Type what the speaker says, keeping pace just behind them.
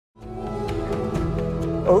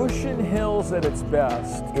Ocean Hills at its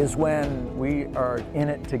best is when we are in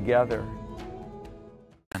it together.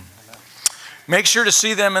 Make sure to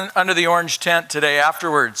see them under the orange tent today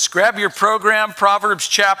afterwards. Grab your program, Proverbs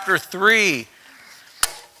chapter 3.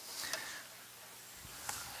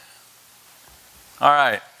 All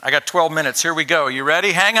right, I got 12 minutes. Here we go. You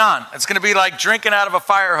ready? Hang on. It's going to be like drinking out of a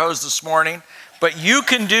fire hose this morning, but you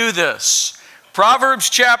can do this. Proverbs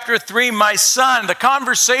chapter 3, my son. The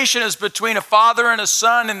conversation is between a father and a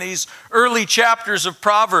son in these early chapters of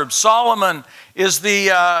Proverbs. Solomon is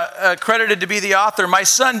credited to be the author. My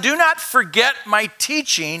son, do not forget my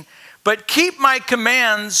teaching, but keep my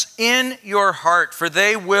commands in your heart, for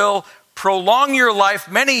they will prolong your life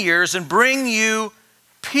many years and bring you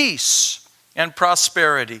peace and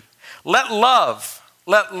prosperity. Let love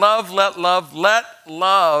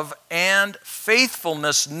and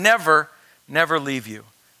faithfulness never leave you.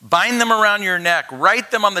 Bind them around your neck.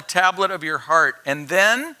 Write them on the tablet of your heart. And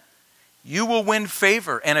then you will win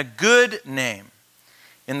favor and a good name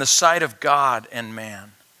in the sight of God and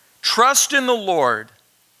man. Trust in the Lord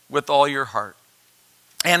with all your heart.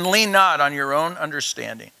 And lean not on your own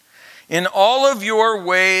understanding. In all of your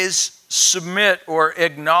ways submit or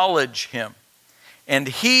acknowledge him. And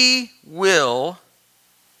he will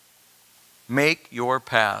make your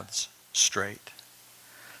paths straight.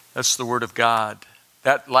 That's the word of God.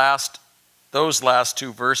 Those last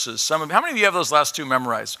two verses. How many of you have those last two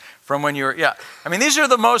memorized from when you were? Yeah. I mean, these are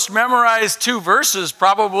the most memorized two verses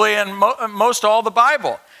probably in most all the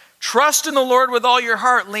Bible. Trust in the Lord with all your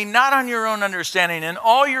heart. Lean not on your own understanding. In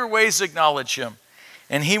all your ways acknowledge him,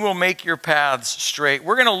 and he will make your paths straight.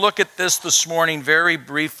 We're going to look at this morning very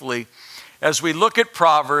briefly as we look at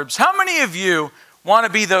Proverbs. How many of you want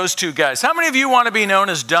to be those two guys? How many of you want to be known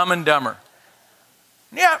as Dumb and Dumber?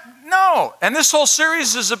 Yeah, no. And this whole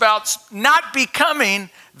series is about not becoming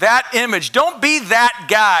that image. Don't be that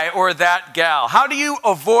guy or that gal. How do you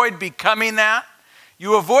avoid becoming that?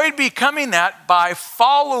 You avoid becoming that by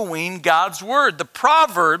following God's word. The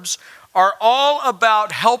Proverbs are all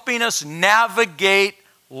about helping us navigate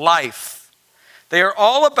life. They are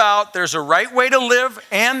all about there's a right way to live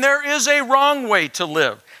and there is a wrong way to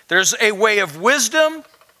live. There's a way of wisdom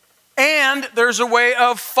and there's a way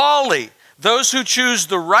of folly. Those who choose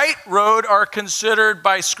the right road are considered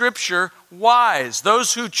by Scripture wise.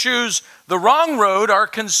 Those who choose the wrong road are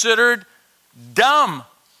considered dumb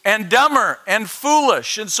and dumber and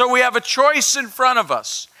foolish. And so we have a choice in front of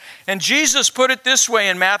us. And Jesus put it this way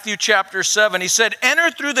in Matthew chapter 7. He said, enter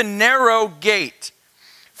through the narrow gate.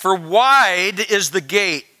 For wide is the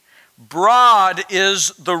gate, broad is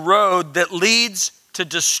the road that leads to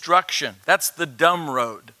destruction. That's the dumb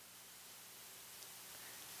road.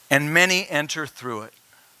 And many enter through it.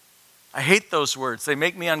 I hate those words. They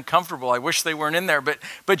make me uncomfortable. I wish they weren't in there. But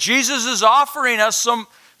Jesus is offering us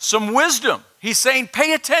some wisdom. He's saying,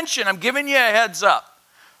 pay attention. I'm giving you a heads up.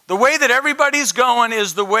 The way that everybody's going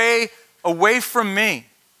is the way away from me.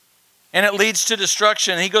 And it leads to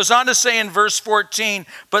destruction. He goes on to say in verse 14,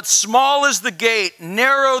 but small is the gate,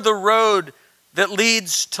 narrow the road that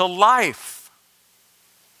leads to life.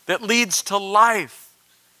 That leads to life.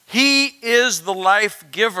 He is the life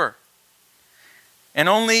giver. And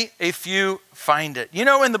only a few find it. You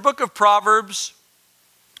know, in the book of Proverbs,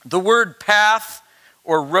 the word path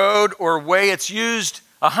or road or way, it's used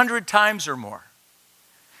 100 times or more.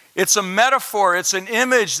 It's a metaphor. It's an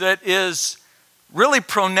image that is really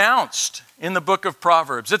pronounced in the book of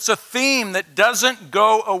Proverbs. It's a theme that doesn't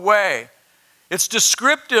go away. It's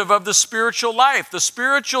descriptive of the spiritual life. The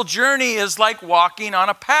spiritual journey is like walking on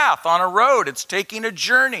a path, on a road. It's taking a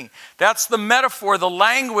journey. That's the metaphor, the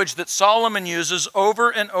language that Solomon uses over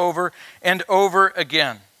and over and over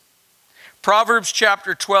again. Proverbs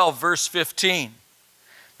chapter 12, verse 15.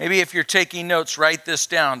 Maybe if you're taking notes, write this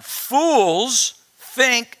down. Fools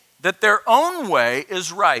think that their own way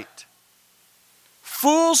is right.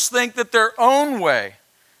 Fools think that their own way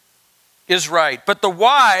is right, but the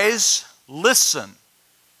wise listen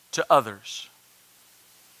to others.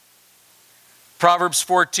 Proverbs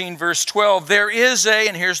 14, verse 12, there is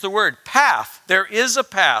and here's the word, path. There is a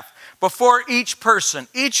path before each person,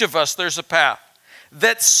 each of us, there's a path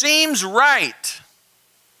that seems right,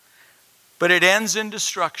 but it ends in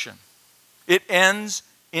destruction. It ends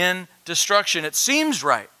in destruction. It seems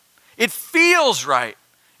right. It feels right.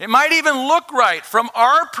 It might even look right from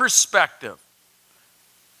our perspective.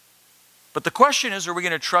 But the question is, are we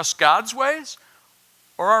going to trust God's ways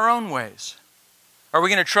or our own ways? Are we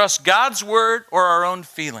going to trust God's word or our own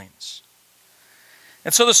feelings?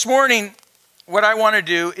 And so this morning, what I want to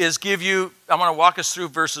do is I want to walk us through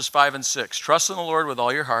verses 5 and 6. Trust in the Lord with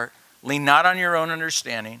all your heart. Lean not on your own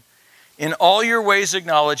understanding. In all your ways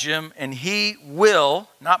acknowledge him, and he will,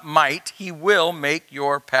 not might, he will make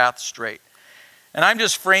your path straight. And I'm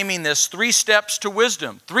just framing this 3 steps to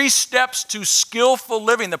wisdom, 3 steps to skillful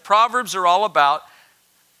living. The Proverbs are all about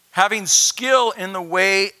having skill in the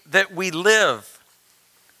way that we live.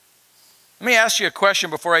 Let me ask you a question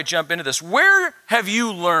before I jump into this. Where have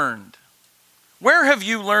you learned? Where have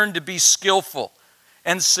you learned to be skillful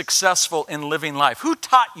and successful in living life? Who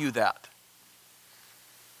taught you that?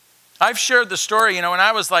 I've shared the story, when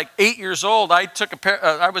I was like 8 years old, I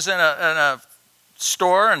was in a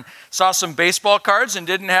store and saw some baseball cards and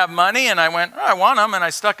didn't have money, and I went, I want them, and I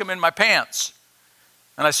stuck them in my pants,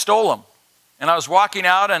 and I stole them. And I was walking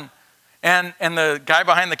out, and the guy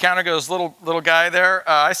behind the counter goes, little guy there,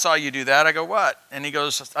 I saw you do that. I go, what? And he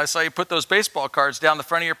goes, I saw you put those baseball cards down the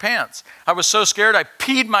front of your pants. I was so scared, I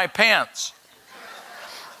peed my pants.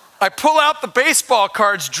 I pull out the baseball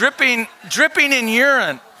cards dripping in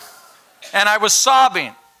urine, and I was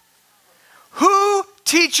sobbing. Who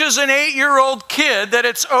teaches an 8-year-old kid that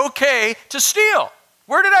it's okay to steal?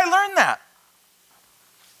 Where did I learn that?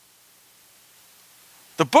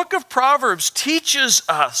 The book of Proverbs teaches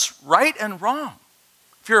us right and wrong.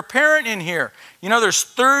 If you're a parent in here, there's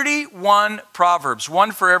 31 Proverbs,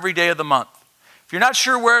 one for every day of the month. If you're not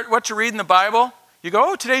sure what to read in the Bible, you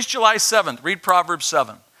go, today's July 7th, read Proverbs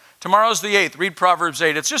 7. Tomorrow's the 8th, read Proverbs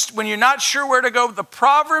 8. It's just when you're not sure where to go, the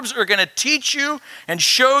Proverbs are going to teach you and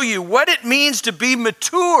show you what it means to be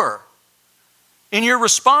mature in your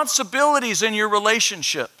responsibilities and your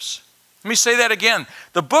relationships. Let me say that again.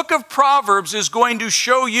 The book of Proverbs is going to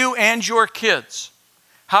show you and your kids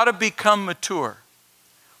how to become mature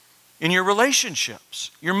in your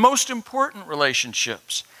relationships, your most important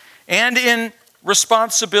relationships, and in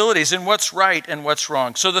responsibilities, in what's right and what's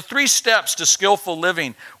wrong. So the 3 steps to skillful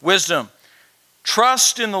living, wisdom.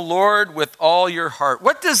 Trust in the Lord with all your heart.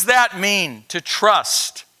 What does that mean, to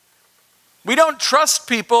trust? We don't trust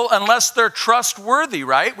people unless they're trustworthy,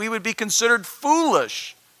 right? We would be considered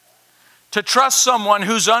foolish to trust someone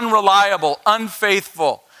who's unreliable,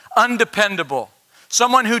 unfaithful, undependable,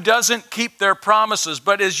 someone who doesn't keep their promises.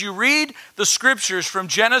 But as you read the scriptures from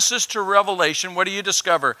Genesis to Revelation, what do you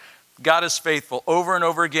discover? God is faithful. Over and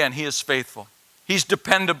over again, he is faithful. He's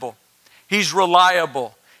dependable. He's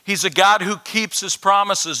reliable. He's a God who keeps his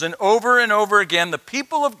promises. And over again, the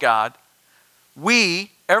people of God,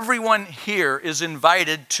 everyone here is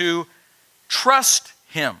invited to trust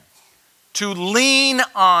him, to lean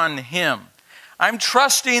on him. I'm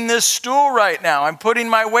trusting this stool right now. I'm putting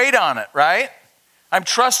my weight on it, right? I'm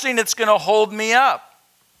trusting it's going to hold me up.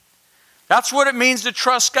 That's what it means to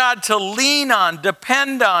trust God, to lean on,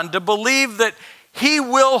 depend on, to believe that he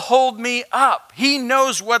will hold me up. He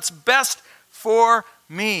knows what's best for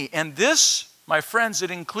me. And this, my friends,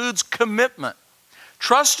 it includes commitment.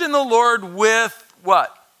 Trust in the Lord with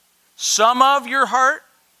what? Some of your heart?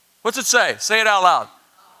 What's it say? Say it out loud.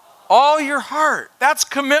 All your heart. That's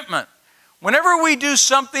commitment. Whenever we do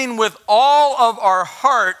something with all of our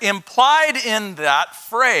heart, implied in that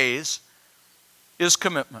phrase is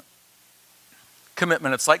commitment.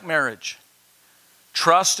 Commitment, it's like marriage.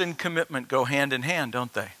 Trust and commitment go hand in hand,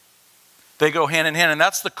 don't they? They go hand in hand, and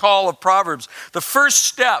that's the call of Proverbs. The first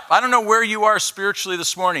step, I don't know where you are spiritually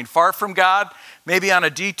this morning, far from God, maybe on a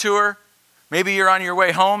detour, maybe you're on your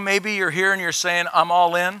way home, maybe you're here and you're saying, I'm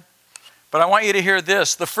all in. But I want you to hear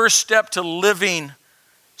this. The first step to living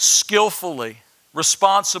skillfully,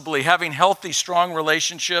 responsibly, having healthy, strong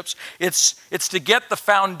relationships, it's to get the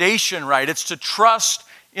foundation right. It's to trust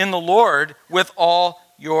in the Lord with all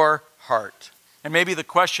your heart. And maybe the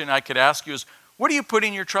question I could ask you is, what are you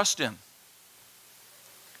putting your trust in?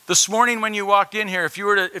 This morning when you walked in here, if you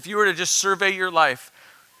were to just survey your life,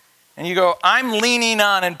 and you go, I'm leaning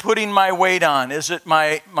on and putting my weight on. Is it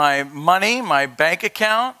my money, my bank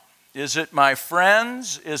account? Is it my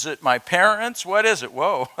friends? Is it my parents? What is it?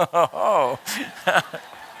 Whoa.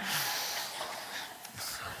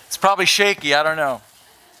 It's probably shaky. I don't know.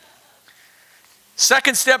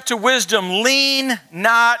 Second step to wisdom, lean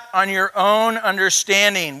not on your own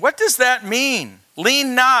understanding. What does that mean?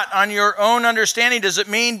 Lean not on your own understanding. Does it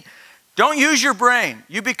mean don't use your brain?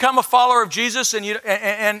 You become a follower of Jesus and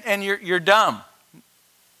you're dumb.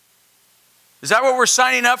 Is that what we're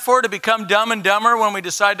signing up for, to become dumb and dumber when we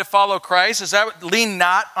decide to follow Christ? Is that what, lean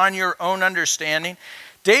not on your own understanding?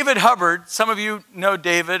 David Hubbard, some of you know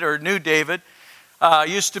David or knew David,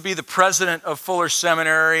 used to be the president of Fuller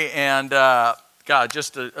Seminary and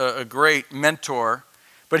just a great mentor.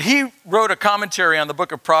 But he wrote a commentary on the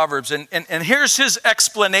book of Proverbs, and here's his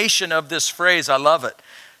explanation of this phrase. I love it.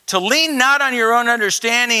 To lean not on your own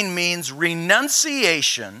understanding means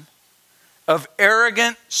renunciation of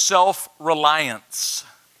arrogant self-reliance.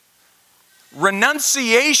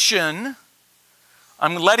 Renunciation,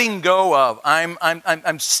 I'm letting go of.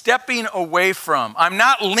 I'm stepping away from. I'm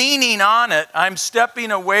not leaning on it. I'm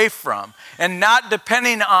stepping away from and not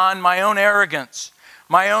depending on my own arrogance,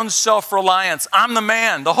 my own self-reliance. I'm the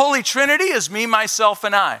man. The Holy Trinity is me, myself,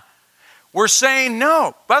 and I. We're saying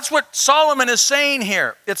no. That's what Solomon is saying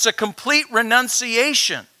here. It's a complete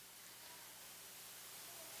renunciation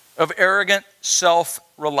of arrogant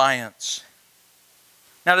self-reliance.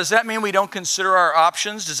 Now, does that mean we don't consider our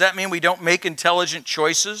options? Does that mean we don't make intelligent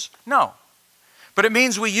choices? No. But it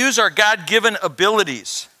means we use our God-given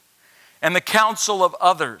abilities and the counsel of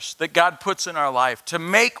others that God puts in our life to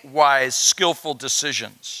make wise, skillful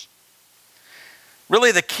decisions.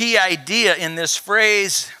 Really, the key idea in this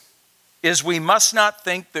phrase is we must not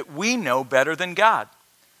think that we know better than God.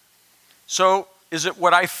 So, is it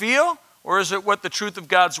what I feel? Or is it what the truth of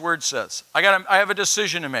God's word says? I have a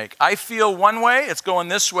decision to make. I feel one way, it's going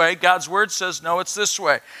this way. God's word says, no, it's this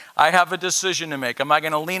way. I have a decision to make. Am I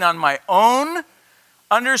going to lean on my own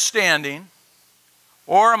understanding,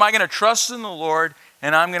 or am I going to trust in the Lord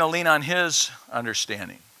and I'm going to lean on His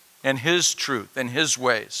understanding and His truth and His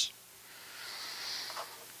ways?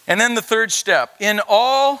 And then the third step, in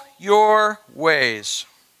all your ways.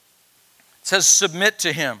 It says, submit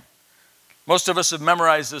to Him. Most of us have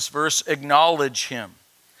memorized this verse, acknowledge Him.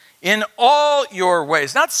 In all your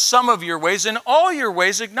ways, not some of your ways, in all your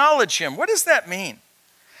ways acknowledge Him. What does that mean?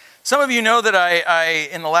 Some of you know that I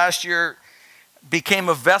in the last year, became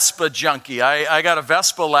a Vespa junkie. I got a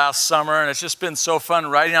Vespa last summer, and it's just been so fun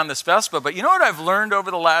riding on this Vespa. But you know what I've learned over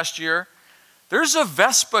the last year? There's a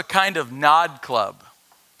Vespa kind of nod club.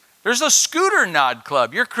 There's a scooter nod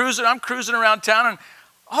club. I'm cruising around town, and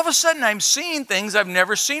all of a sudden I'm seeing things I've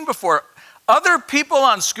never seen before. Other people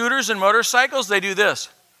on scooters and motorcycles, they do this.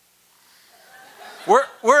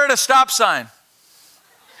 We're at a stop sign.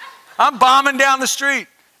 I'm bombing down the street,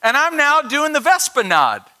 and I'm now doing the Vespa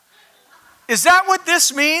nod. Is that what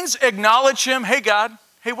this means? Acknowledge Him. Hey, God.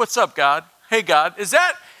 Hey, what's up, God? Hey, God.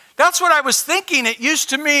 That's what I was thinking it used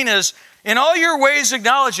to mean is, in all your ways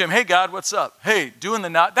acknowledge Him. Hey, God, what's up? Hey, doing the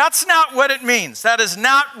nod. That's not what it means. That is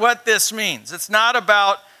not what this means. It's not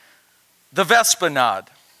about the Vespa nod.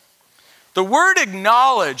 The word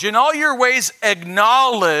acknowledge, in all your ways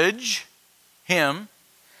acknowledge Him,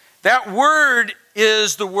 that word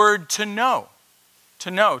is the word to know.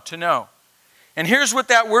 To know, to know. And here's what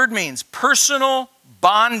that word means: personal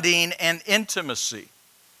bonding and intimacy.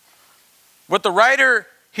 What the writer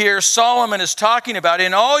here, Solomon, is talking about,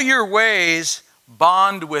 in all your ways,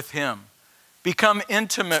 bond with Him. Become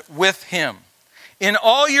intimate with Him. In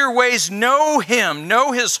all your ways, know Him,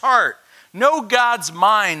 know His heart. Know God's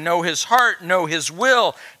mind, know His heart, know His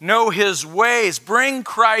will, know His ways. Bring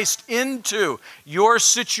Christ into your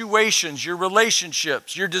situations, your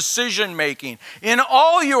relationships, your decision making. In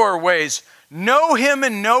all your ways, know Him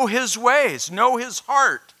and know His ways, know His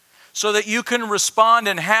heart, so that you can respond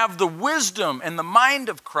and have the wisdom and the mind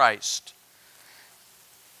of Christ.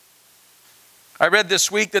 I read this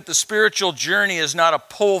week that the spiritual journey is not a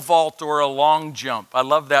pole vault or a long jump. I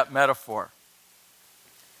love that metaphor.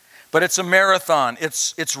 But it's a marathon.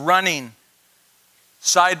 It's running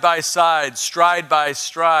side by side, stride by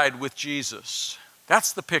stride with Jesus.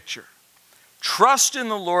 That's the picture. Trust in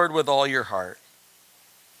the Lord with all your heart.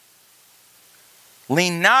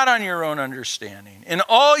 Lean not on your own understanding. In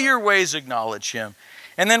all your ways acknowledge Him.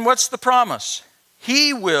 And then what's the promise?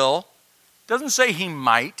 He will. Doesn't say He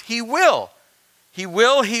might. He will. He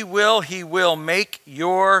will make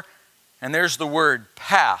your, and there's the word,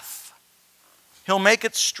 path. He'll make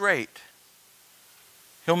it straight.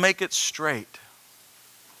 He'll make it straight.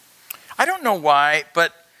 I don't know why,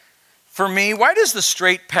 but for me, why does the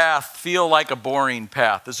straight path feel like a boring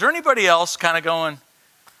path? Is there anybody else kind of going,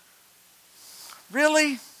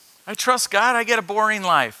 really? I trust God, I get a boring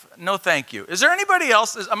life. No, thank you. Is there anybody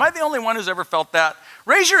else? Am I the only one who's ever felt that?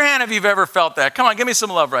 Raise your hand if you've ever felt that. Come on, give me some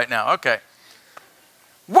love right now. Okay.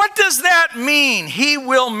 What does that mean? He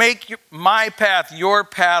will make my path, your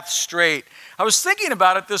path straight. I was thinking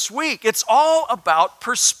about it this week. It's all about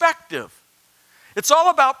perspective. It's all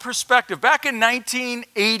about perspective. Back in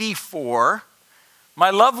 1984, my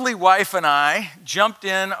lovely wife and I jumped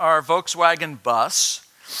in our Volkswagen bus,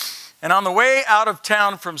 and on the way out of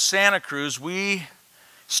town from Santa Cruz, we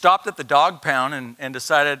stopped at the dog pound and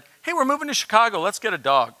decided, hey, we're moving to Chicago, let's get a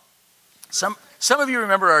dog. Some of you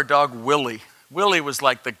remember our dog, Willie. Willie was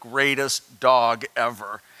like the greatest dog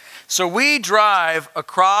ever. So we drive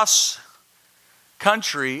across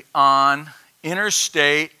country on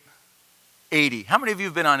Interstate 80. How many of you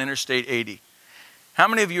have been on Interstate 80? How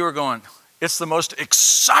many of you are going, it's the most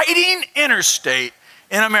exciting interstate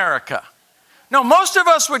in America. No, most of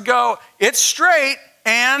us would go, it's straight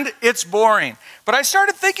and it's boring. But I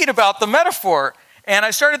started thinking about the metaphor, and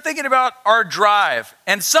I started thinking about our drive.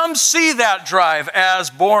 And some see that drive as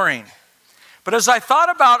boring. But as I thought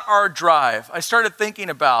about our drive, I started thinking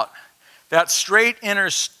about that straight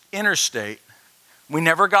interstate. We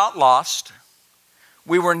never got lost.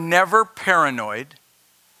 We were never paranoid.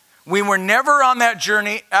 We were never on that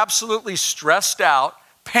journey absolutely stressed out,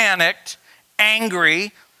 panicked,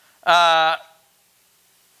 angry. But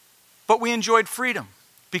we enjoyed freedom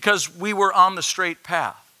because we were on the straight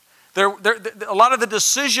path. A lot of the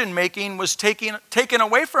decision making was taken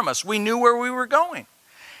away from us. We knew where we were going.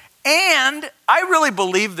 And I really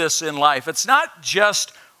believe this in life. It's not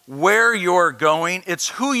just where you're going, it's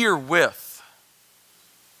who you're with.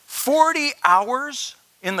 40 hours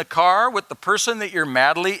in the car with the person that you're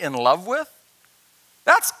madly in love with?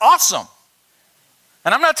 That's awesome.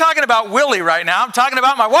 And I'm not talking about Willie right now, I'm talking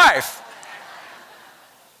about my wife.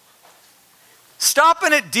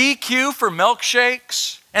 Stopping at DQ for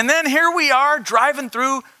milkshakes, and then here we are driving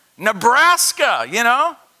through Nebraska, you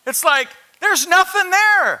know? It's like, there's nothing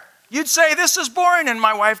there. You'd say, this is boring, and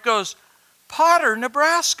my wife goes, Potter,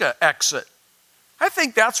 Nebraska exit. I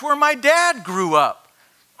think that's where my dad grew up.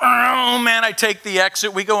 Oh man, I take the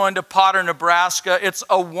exit, we go into Potter, Nebraska. It's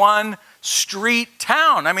a one-street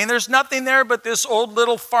town. I mean, there's nothing there but this old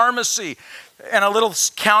little pharmacy and a little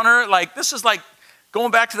counter. Like, this is like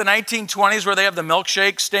going back to the 1920s where they have the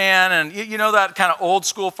milkshake stand and you know that kind of old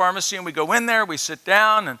school pharmacy, and we go in there, we sit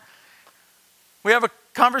down, and we have a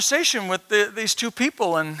conversation with these two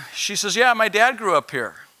people, and she says, yeah, my dad grew up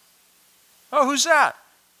here. Oh, who's that?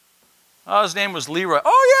 Oh, his name was Leroy.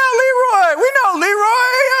 Oh, yeah, Leroy. We know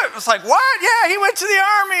Leroy. It's like, what? Yeah, he went to the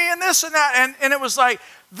army and this and that. And it was like,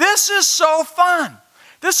 this is so fun.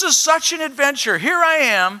 This is such an adventure. Here I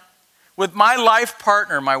am with my life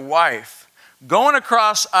partner, my wife, going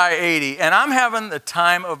across I-80, and I'm having the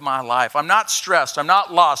time of my life. I'm not stressed. I'm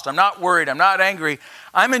not lost. I'm not worried. I'm not angry.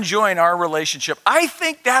 I'm enjoying our relationship. I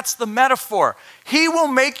think that's the metaphor. He will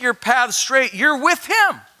make your path straight. You're with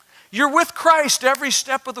Him. You're with Christ every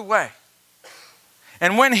step of the way.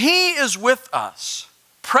 And when He is with us,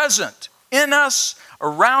 present in us,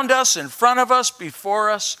 around us, in front of us, before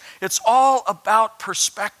us, it's all about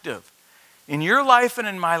perspective. In your life and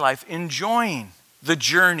in my life, enjoying the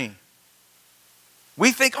journey.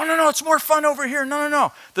 We think, oh, no, it's more fun over here.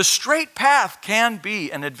 No. The straight path can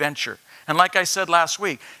be an adventure. And like I said last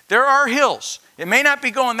week, there are hills. It may not be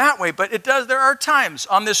going that way, but there are times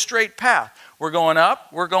on this straight path. We're going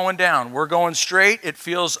up, we're going down, we're going straight. It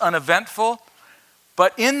feels uneventful.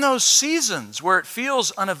 But in those seasons where it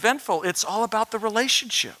feels uneventful, it's all about the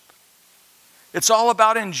relationship. It's all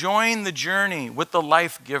about enjoying the journey with the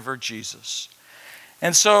life giver, Jesus.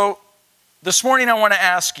 And so this morning I want to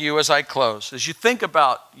ask you as I close, as you think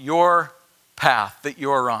about your path that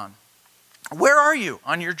you're on, where are you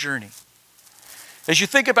on your journey? As you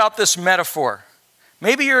think about this metaphor,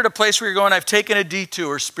 maybe you're at a place where you're going, I've taken a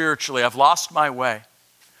detour spiritually, I've lost my way.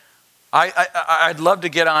 I'd love to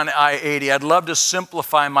get on I-80. I'd love to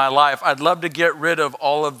simplify my life. I'd love to get rid of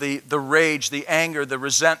all of the rage, the anger, the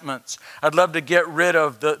resentments. I'd love to get rid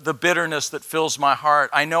of the bitterness that fills my heart.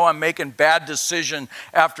 I know I'm making bad decision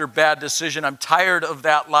after bad decision. I'm tired of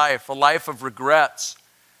that life, a life of regrets.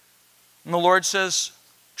 And the Lord says,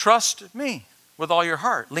 trust me with all your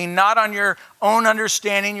heart. Lean not on your own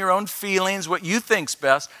understanding, your own feelings, what you think's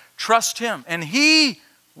best. Trust Him, and He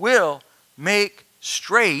will make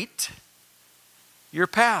straight your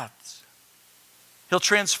paths. He'll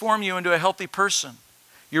transform you into a healthy person,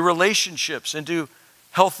 your relationships into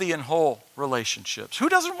healthy and whole relationships. Who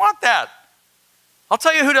doesn't want that? I'll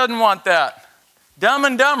tell you who doesn't want that. Dumb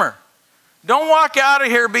and Dumber. Don't walk out of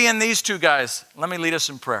here being these two guys. Let me lead us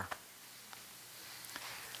in prayer.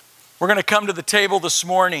 We're going to come to the table this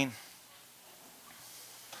morning.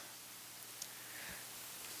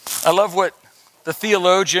 I love what the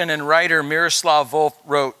theologian and writer Miroslav Volf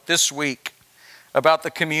wrote this week about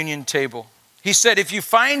the communion table. He said, if you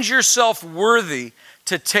find yourself worthy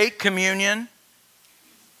to take communion,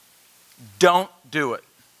 don't do it.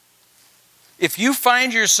 If you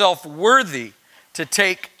find yourself worthy to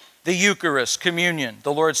take the Eucharist, communion,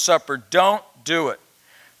 the Lord's Supper, don't do it.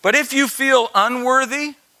 But if you feel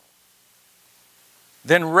unworthy,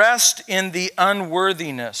 then rest in the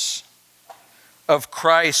unworthiness of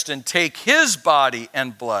Christ and take His body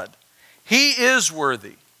and blood. He is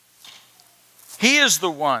worthy. He is the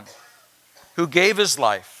one who gave His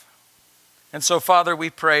life. And so, Father, we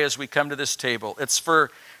pray as we come to this table, it's for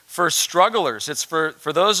strugglers. It's for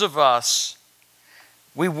those of us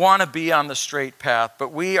We want to be on the straight path,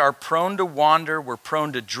 but we are prone to wander. We're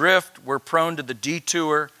prone to drift. We're prone to the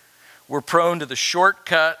detour. We're prone to the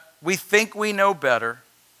shortcut. We think we know better.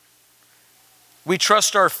 We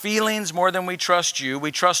trust our feelings more than we trust you.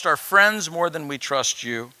 We trust our friends more than we trust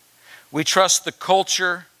you. We trust the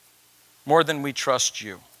culture more than we trust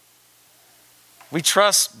you. We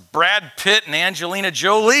trust Brad Pitt and Angelina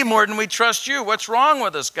Jolie more than we trust you. What's wrong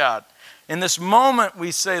with us, God? In this moment,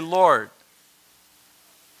 we say, Lord,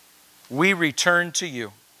 we return to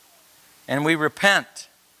you, and we repent.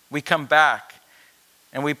 We come back,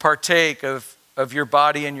 and we partake of your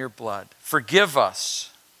body and your blood. Forgive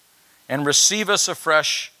us, and receive us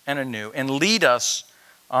afresh and anew, and lead us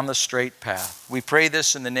on the straight path. We pray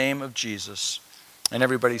this in the name of Jesus. And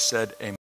everybody said, amen.